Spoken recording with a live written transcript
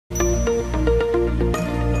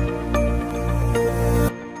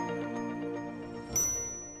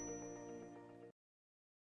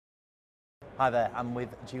Hi there, I'm with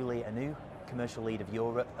Julie Anu, Commercial Lead of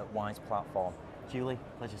Europe at Wise Platform. Julie,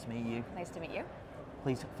 pleasure to meet you. Nice to meet you.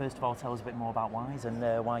 Please, first of all, tell us a bit more about Wise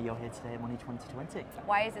and why you're here today at Money2020.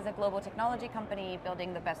 Wise is a global technology company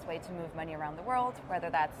building the best way to move money around the world,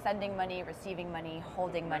 whether that's sending money, receiving money,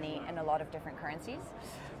 holding money in a lot of different currencies.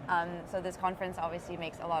 So this conference obviously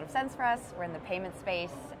makes a lot of sense for us. We're in the payment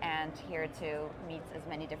space and here to meet as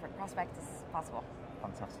many different prospects as possible.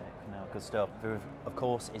 Fantastic, no, good stuff. There, of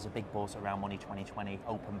course, is a big buzz around Money2020,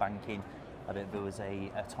 open banking. There was a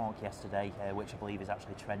talk yesterday, which I believe is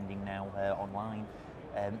actually trending now online.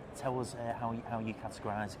 Tell us how you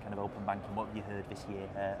categorise kind of open banking, what have you heard this year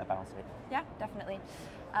about it? Yeah, definitely.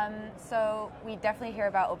 So we definitely hear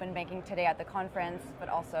about open banking today at the conference, but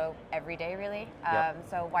also every day really.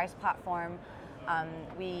 So Wise Platform,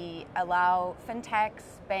 we allow FinTechs,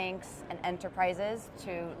 banks, and enterprises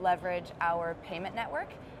to leverage our payment network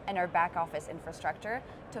and our back office infrastructure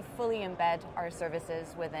to fully embed our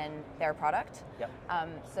services within their product.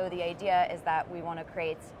 So the idea is that we want to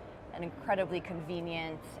create an incredibly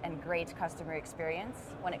convenient and great customer experience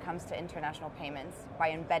when it comes to international payments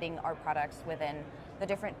by embedding our products within the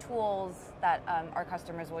different tools that our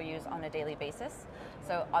customers will use on a daily basis.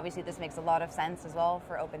 So obviously this makes a lot of sense as well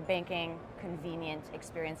for open banking, convenient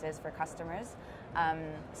experiences for customers.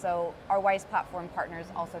 So our Wise Platform partners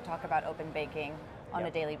also talk about open banking on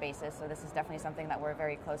a daily basis, so this is definitely something that we're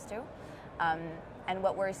very close to. And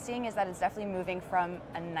what we're seeing is that it's definitely moving from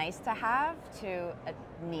a nice to have to a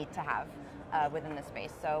need to have within the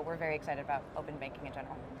space. So we're very excited about open banking in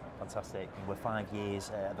general. Fantastic. We're 5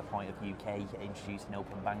 years at the point of UK introducing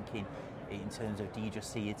open banking. In terms of, do you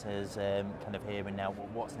just see it as kind of here and now?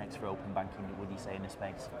 What's next for open banking, would you say, in this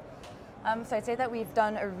space? So I'd say that we've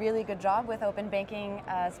done a really good job with open banking,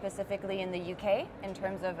 specifically in the UK, in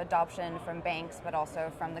terms of adoption from banks, but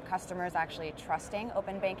also from the customers actually trusting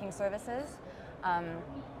open banking services.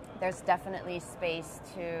 There's definitely space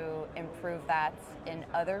to improve that in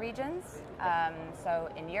other regions. So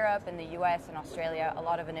in Europe, in the US, and Australia, a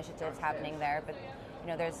lot of initiatives happening there, but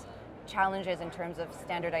there's challenges in terms of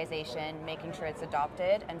standardization, making sure it's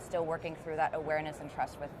adopted, and still working through that awareness and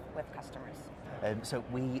trust with customers. So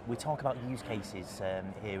we talk about use cases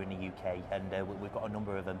here in the UK, and we've got a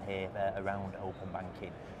number of them here around open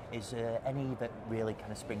banking. Is there any that really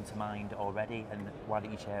kind of spring to mind already, and why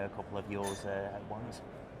don't you share a couple of yours at Wise?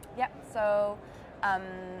 Yeah, so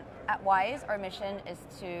at Wise, our mission is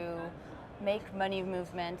to make money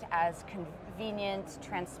movement as convenient,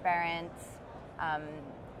 transparent,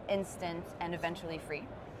 instant, and eventually free.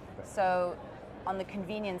 So on the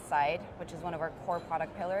convenience side, which is one of our core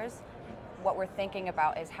product pillars, what we're thinking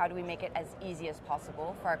about is how do we make it as easy as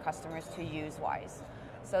possible for our customers to use Wise.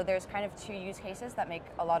 So there's kind of two use cases that make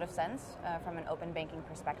a lot of sense from an open banking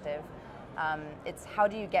perspective. It's how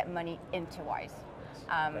do you get money into Wise?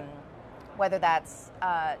 Whether that's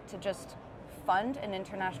to just fund an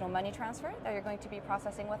international money transfer that you're going to be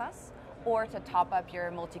processing with us, or to top up your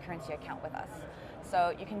multi-currency account with us.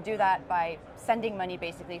 So you can do that by sending money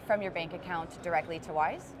basically from your bank account directly to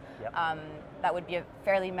Wise. That would be a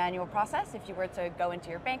fairly manual process if you were to go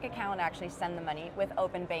into your bank account and actually send the money. With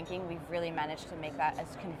open banking, we've really managed to make that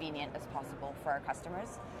as convenient as possible for our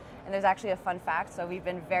customers. And there's actually a fun fact, so we've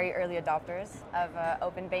been very early adopters of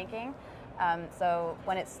open banking. So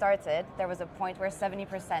when it started, there was a point where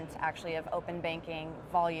 70% actually of open banking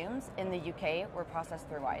volumes in the UK were processed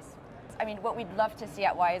through Wise. I mean, what we'd love to see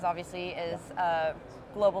at Wise, obviously, is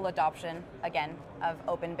global adoption, again, of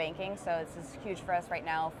open banking. So this is huge for us right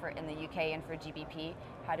now in the UK and for GBP.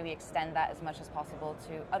 How do we extend that as much as possible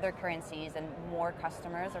to other currencies and more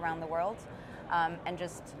customers around the world? And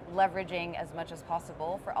just leveraging as much as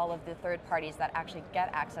possible for all of the third parties that actually get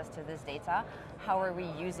access to this data. How are we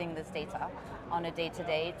using this data on a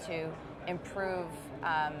day-to-day to improve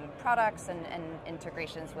products and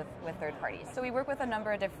integrations with third parties? So we work with a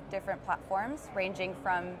number of different platforms, ranging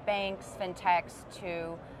from banks, FinTechs,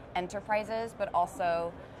 to enterprises, but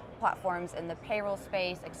also platforms in the payroll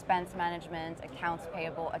space, expense management, accounts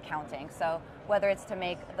payable, accounting. So whether it's to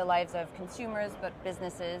make the lives of consumers but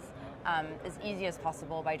businesses as easy as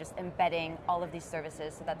possible by just embedding all of these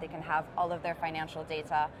services so that they can have all of their financial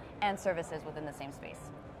data and services within the same space.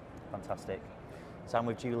 Fantastic. So I'm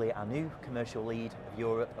with Julie Anu, Commercial Lead of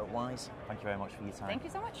Europe at Wise. Thank you very much for your time. Thank you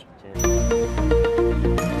so much.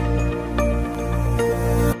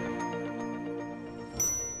 Cheers.